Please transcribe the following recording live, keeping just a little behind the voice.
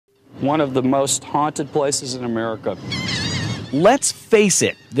one of the most haunted places in America. Let's face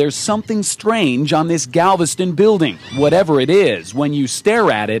it, there's something strange on this Galveston building. Whatever it is, when you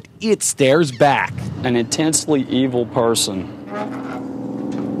stare at it, it stares back. An intensely evil person.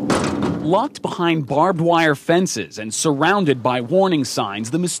 Locked behind barbed wire fences and surrounded by warning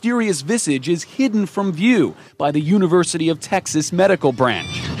signs, the mysterious visage is hidden from view by the University of Texas Medical Branch.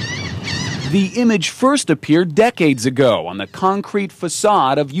 The image first appeared decades ago on the concrete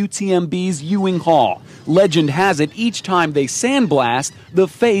facade of UTMB's Ewing Hall. Legend has it each time they sandblast, the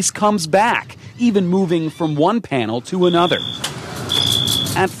face comes back, even moving from one panel to another.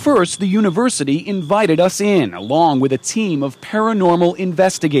 At first, the university invited us in, along with a team of paranormal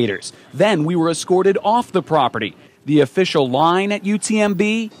investigators. Then we were escorted off the property. The official line at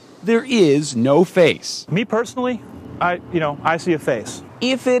UTMB? There is no face. Me personally, I see a face.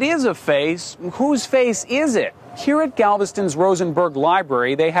 If it is a face, whose face is it? Here at Galveston's Rosenberg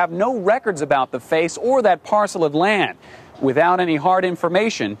Library, they have no records about the face or that parcel of land. Without any hard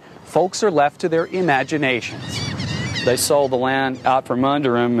information, folks are left to their imaginations. They sold the land out from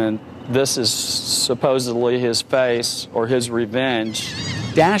under him, and this is supposedly his face or his revenge.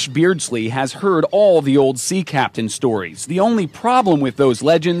 Dash Beardsley has heard all the old sea captain stories. The only problem with those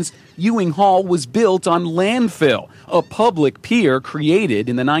legends, Ewing Hall was built on landfill, a public pier created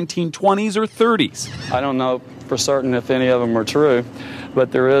in the 1920s or 30s. I don't know for certain if any of them are true,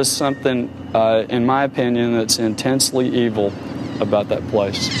 but there is something, in my opinion, that's intensely evil about that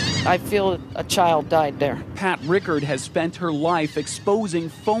place. I feel a child died there. Pat Rickard has spent her life exposing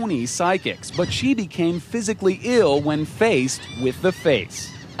phony psychics, but she became physically ill when faced with the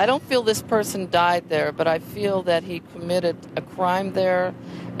face. I don't feel this person died there, but I feel that he committed a crime there,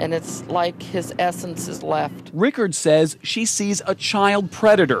 and it's like his essence is left. Rickard says she sees a child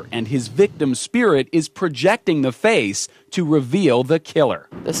predator, and his victim's spirit is projecting the face to reveal the killer.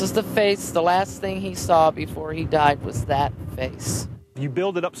 This is the face. The last thing he saw before he died was that face. You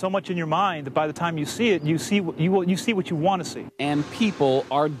build it up so much in your mind that by the time you see it, you see what you want to see. And people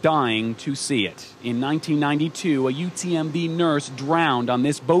are dying to see it. In 1992, a UTMB nurse drowned on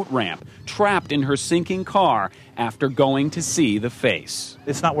this boat ramp, trapped in her sinking car after going to see the face.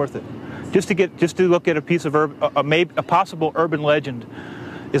 It's not worth it. Just to look at a piece of a possible urban legend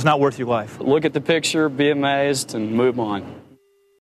is not worth your life. Look at the picture, be amazed, and move on.